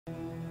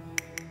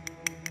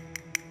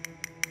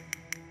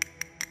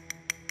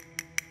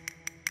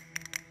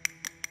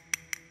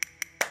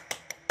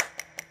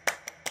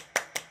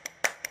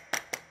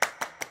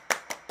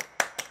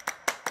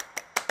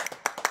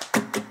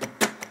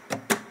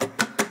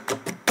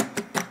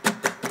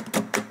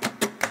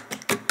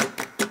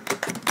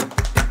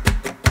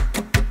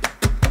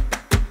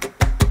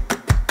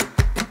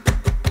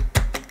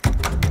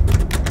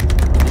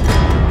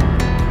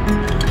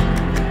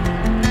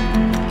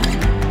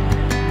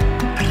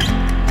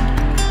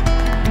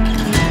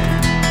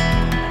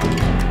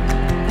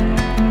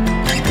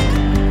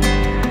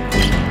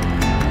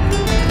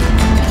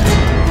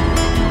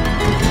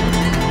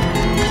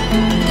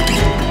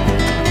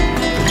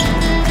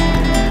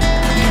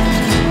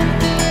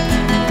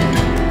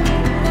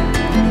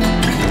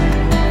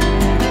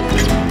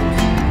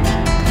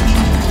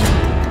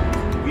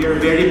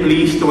very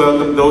pleased to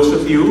welcome those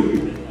of you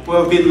who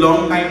have been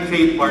long-time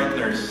trade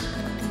partners,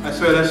 as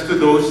well as to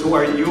those who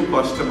are new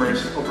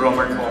customers of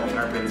Romarcom in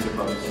our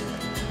principals.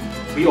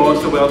 We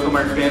also welcome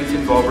our friends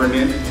in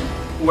government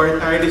who are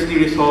tirelessly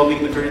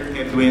resolving the current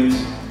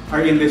headwinds our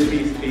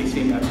industry is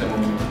facing at the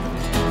moment.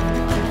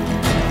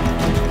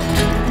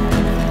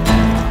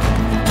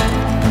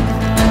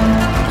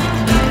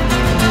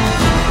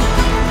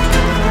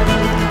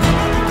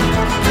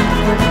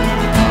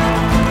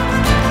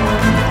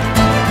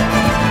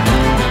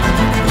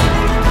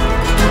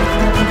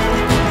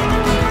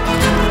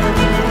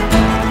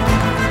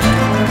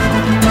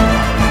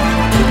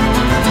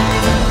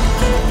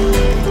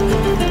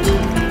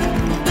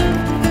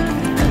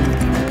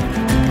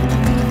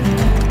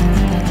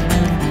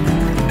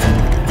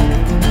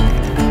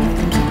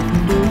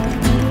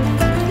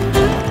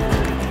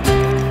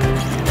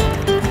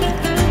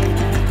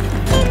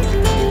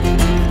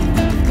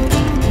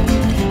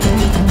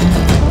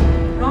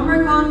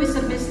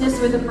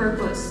 With a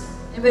purpose.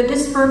 And with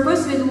this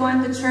purpose, we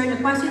want to turn a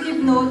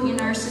positive note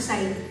in our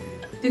society.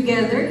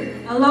 Together,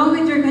 along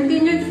with your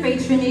continued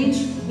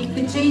patronage, it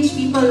could change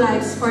people's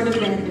lives for the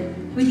better.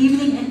 Good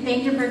evening and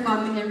thank you for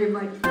coming,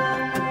 everybody.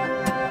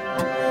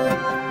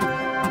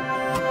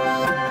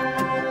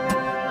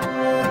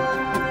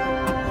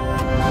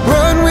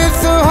 Run with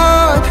the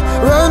heart,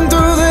 run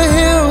through the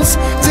hills,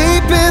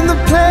 deep in the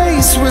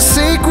place where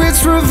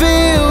secrets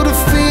reveal, to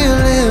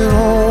feeling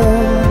home.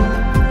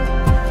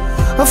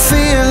 A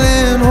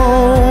feeling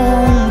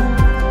home.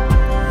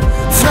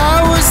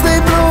 Flowers they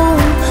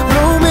bloom,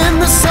 bloom in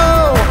the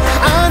soul.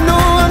 I know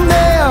I'm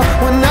there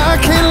when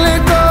I can't let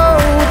go.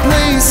 A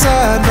place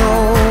I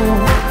know,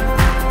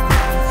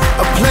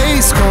 a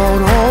place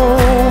called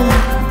home.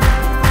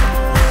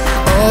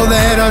 All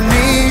that I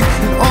need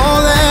and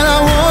all that I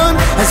want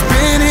has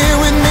been here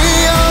with me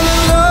all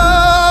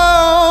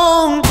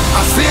along.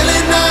 I feel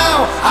it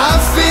now, I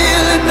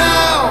feel it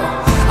now.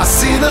 I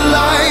see the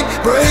light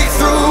break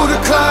through the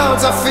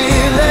clouds. I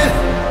feel it,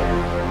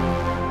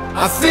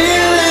 I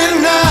feel it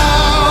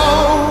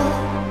now.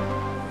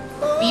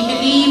 We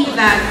believe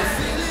that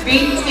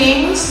great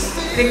things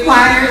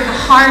require the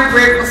hard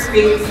work of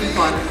great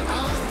people.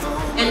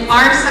 And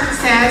our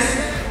success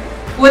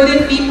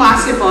wouldn't be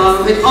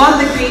possible with all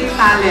the great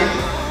talent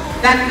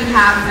that we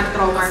have at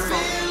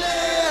Romarcom.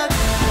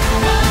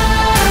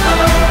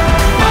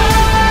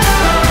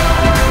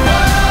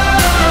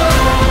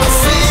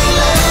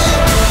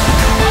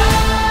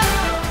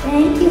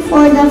 Thank you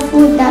for the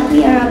food that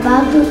we are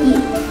about to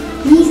eat.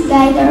 Please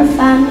guide our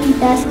family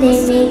that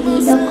they may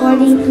lead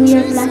according to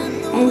your plan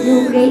and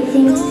do great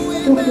things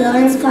to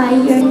glorify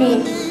your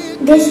name.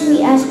 This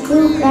we ask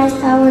through Christ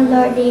our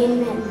Lord.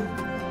 Amen.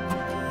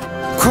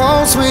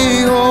 Calls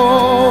me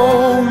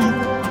home,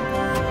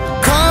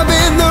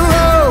 carving the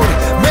road,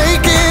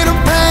 making a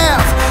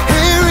path.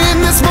 Here in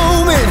this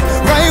moment,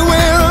 right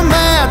where I'm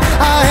at,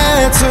 I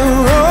had to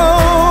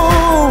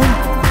roam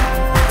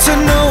to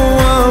know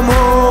I'm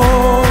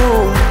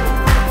home.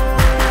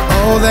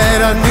 All that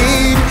I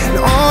need and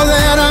all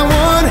that I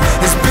want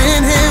has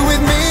been here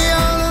with me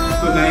all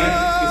along. Tonight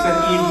is an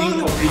evening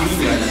of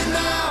reunion,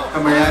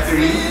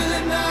 camaraderie,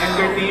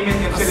 entertainment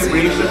and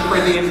celebration for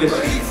the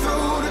industry.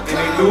 And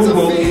I do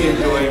hope you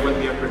enjoy what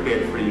we have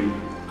prepared for you.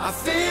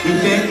 We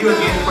thank you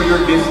again for your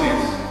business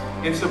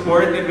and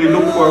support, and we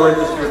look forward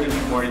to serving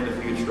you more in the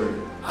future.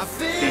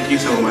 Thank you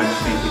so much.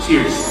 Thank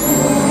you. Cheers.